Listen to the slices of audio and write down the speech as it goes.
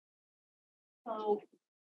So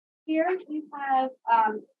here we have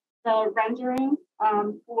the rendering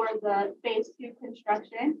for the phase 2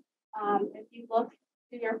 construction. If you look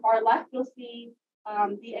to your far left, you'll see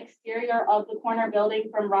the exterior of the corner building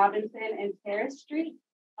from Robinson and Terrace Street.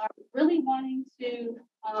 Really wanting to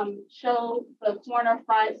show the corner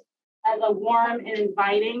front as a warm and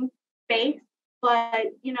inviting space. But,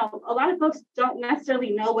 you know, a lot of folks don't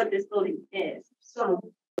necessarily know what this building is. So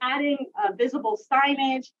adding visible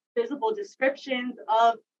signage, visible descriptions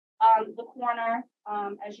of the corner,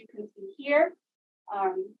 as you can see here.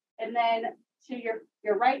 And then to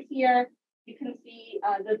your right here, you can see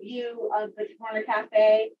the view of the corner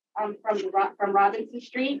cafe from Robinson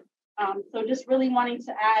Street. So just really wanting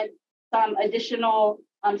to add some additional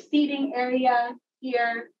seating area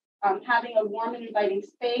here, having a warm and inviting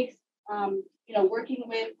space, you know, working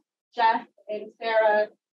with Jeff and Sarah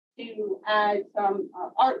to add some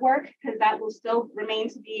artwork, because that will still remain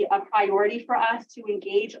to be a priority for us to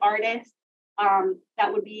engage artists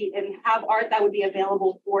that would be and have art that would be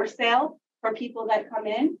available for sale for people that come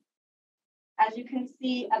in. As you can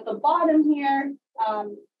see at the bottom here,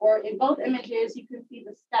 or in both images, you can see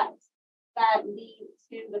the steps that lead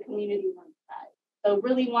to the community room side. So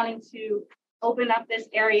really wanting to open up this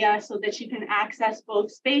area so that you can access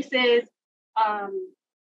both spaces,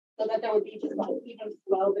 so that there would be just like even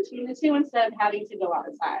flow between the two instead of having to go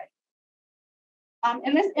outside.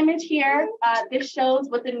 In this image here, this shows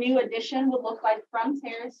what the new addition would look like from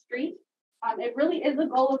Terrace Street. It really is a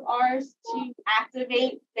goal of ours to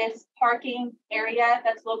activate this parking area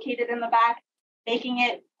that's located in the back, making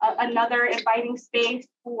it another inviting space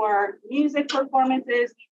for music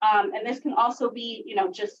performances. And this can also be, you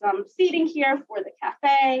know, just some seating here for the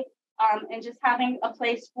cafe, and just having a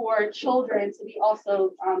place for children to be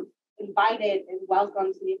also invited and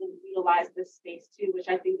welcome to be able to utilize this space too, which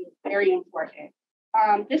I think is very important.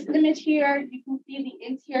 This image here, you can see the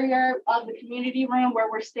interior of the community room where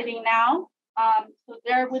we're sitting now. So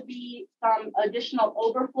there would be some additional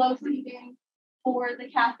overflow seating for the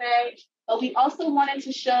cafe, but we also wanted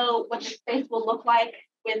to show what the space will look like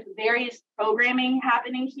with various programming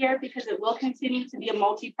happening here, because it will continue to be a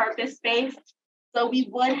multi-purpose space. So we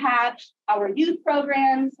would have our youth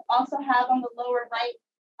programs, also have on the lower right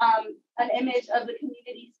an image of the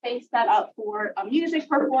community space set up for a music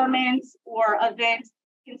performance or event,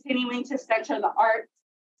 continuing to center the arts.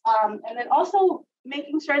 And then also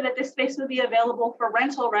making sure that this space would be available for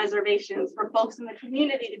rental reservations for folks in the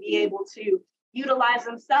community to be able to utilize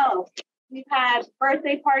themselves. We've had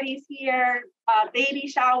birthday parties here, baby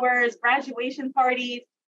showers, graduation parties,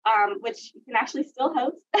 which you can actually still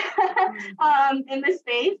host in this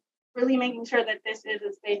space, really making sure that this is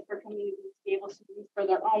a space for communities to be able to use for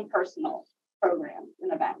their own personal programs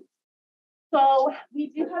and events. So we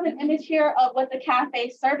do have an image here of what the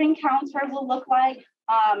cafe serving counter will look like.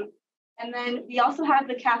 And then we also have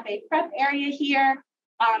the cafe prep area here,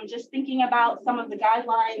 just thinking about some of the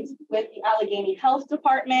guidelines with the Allegheny Health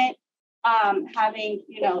Department, having,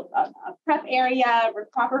 you know, a prep area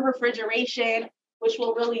with proper refrigeration, which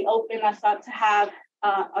will really open us up to have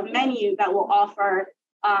a menu that will offer,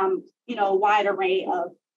 you know, a wide array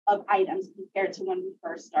of items compared to when we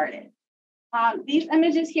first started. These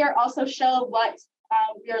images here also show what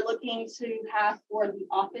we are looking to have for the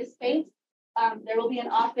office space. There will be an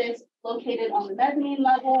office located on the mezzanine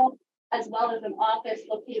level, as well as an office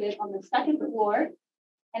located on the second floor.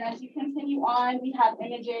 And as you continue on, we have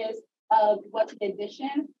images of what the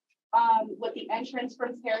addition, what the entrance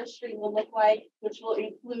from Terrace Street will look like, which will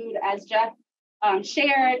include, as Jeff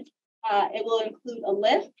shared, it will include a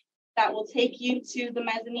lift that will take you to the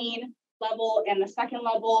mezzanine level and the second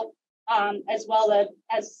level, as well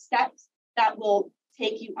as steps that will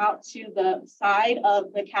take you out to the side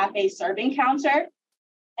of the cafe serving counter.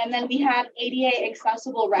 And then we have ADA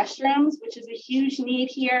accessible restrooms, which is a huge need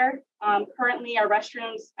here. Currently, our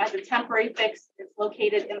restrooms, as a temporary fix, is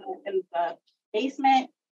located in the basement.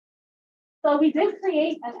 So we did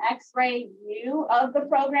create an X-ray view of the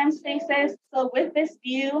program spaces. So with this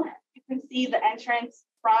view, you can see the entrance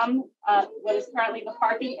from what is currently the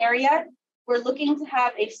parking area. We're looking to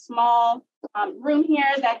have a small room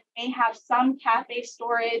here that may have some cafe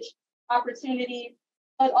storage opportunities,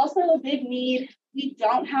 but also a big need. We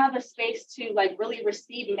don't have a space to like really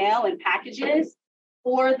receive mail and packages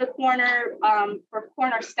for the corner, for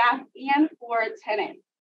corner staff and for tenants.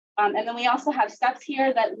 And then we also have steps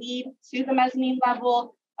here that lead to the mezzanine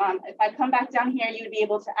level. If I come back down here, you would be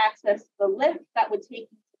able to access the lift that would take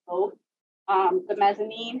you to both the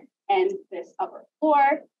mezzanine and this upper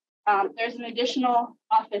floor. There's an additional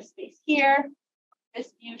office space here.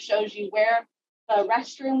 This view shows you where the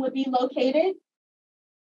restroom would be located.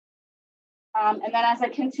 And then as I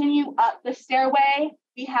continue up the stairway,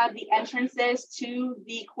 we have the entrances to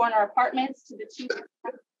the corner apartments, to the 2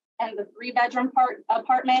 and the 3-bedroom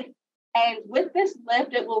apartment. And with this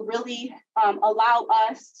lift, it will really allow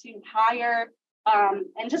us to hire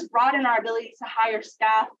and just broaden our ability to hire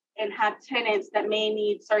staff and have tenants that may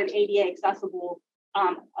need certain ADA accessible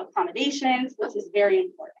accommodations, which is very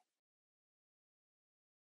important.